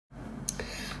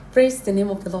Praise the name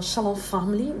of the Lord. Shalom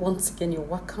family. Once again, you're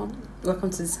welcome. Welcome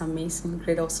to this amazing,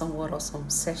 great, awesome word, awesome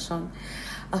session.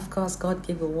 Of course, God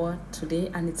gave a word today,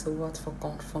 and it's a word for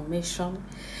confirmation.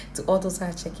 To all those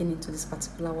that are checking into this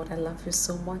particular word, I love you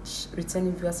so much.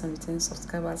 Returning viewers and returning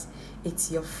subscribers, it's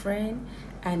your friend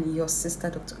and your sister,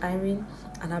 Dr. Irene,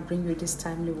 and I bring you this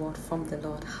timely word from the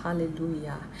Lord.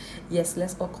 Hallelujah. Yes,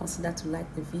 let's all consider to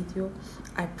like the video.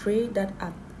 I pray that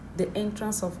at the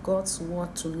entrance of God's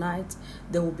word tonight,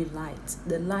 there will be light.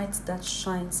 The light that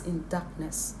shines in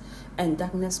darkness, and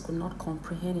darkness could not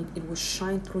comprehend it. It will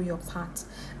shine through your path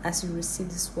as you receive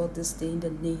this word this day in the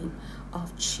name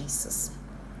of Jesus.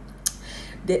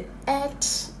 The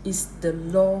earth is the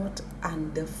Lord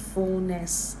and the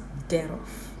fullness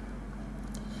thereof.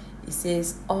 It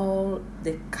says, all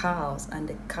the cows and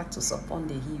the cattle upon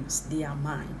the hills, they are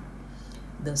mine.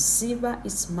 The silver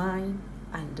is mine,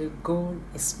 and the gold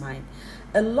is mine.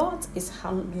 A lot is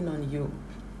hanging on you.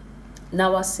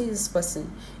 Now I see this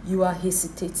person, you are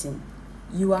hesitating.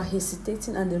 You are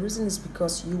hesitating, and the reason is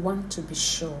because you want to be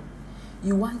sure.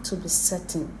 You want to be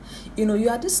certain. You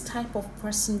are this type of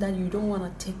person that you don't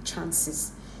want to take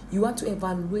chances. You want to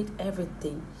evaluate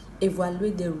everything.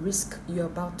 Evaluate the risk you're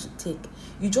about to take.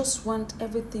 You just want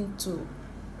everything to...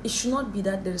 It should not be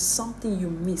that there is something you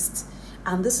missed,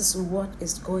 and this is what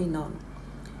is going on.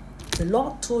 The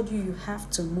Lord told you have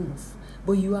to move,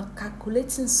 but you are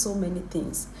calculating so many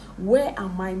things. Where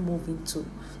am I moving to?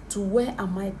 To where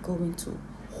am I going to?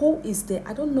 Who is there?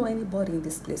 I don't know anybody in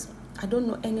this place. I don't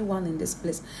know anyone in this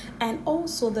place. And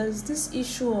also there is this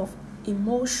issue of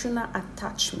emotional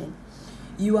attachment.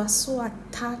 You are so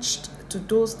attached to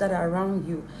those that are around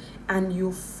you, and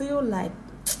you feel like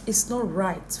it's not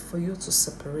right for you to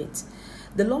separate.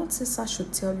 The Lord says I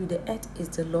should tell you the earth is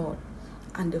the Lord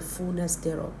and the fullness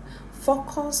thereof.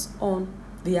 Focus on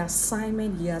the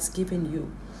assignment He has given you.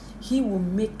 He will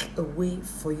make a way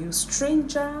for you.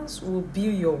 Strangers will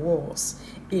build your walls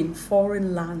in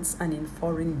foreign lands and in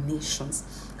foreign nations.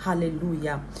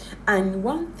 Hallelujah. And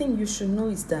one thing you should know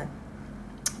is that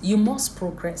you must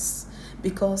progress,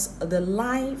 because the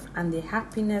life and the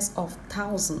happiness of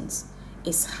thousands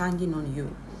is hanging on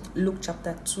you. Luke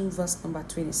chapter 2 verse number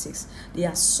 26. There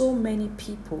are so many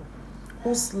people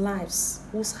whose lives,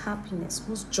 whose happiness,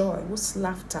 whose joy, whose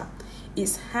laughter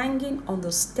is hanging on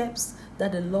the steps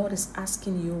that the Lord is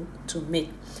asking you to make.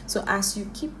 So as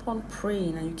you keep on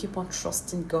praying and you keep on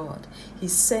trusting God, He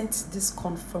sent this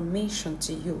confirmation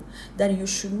to you that you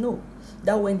should know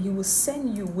that when He will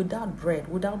send you without bread,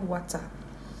 without water,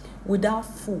 without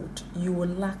food, you will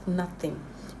lack nothing.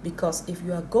 Because if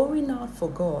you are going out for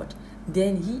God,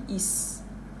 then He is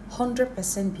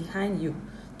 100% behind you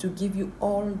to give you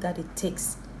all that it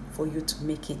takes for you to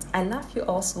make it. I love you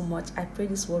all so much. I pray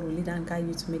this word will lead and guide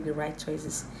you to make the right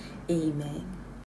choices. Amen.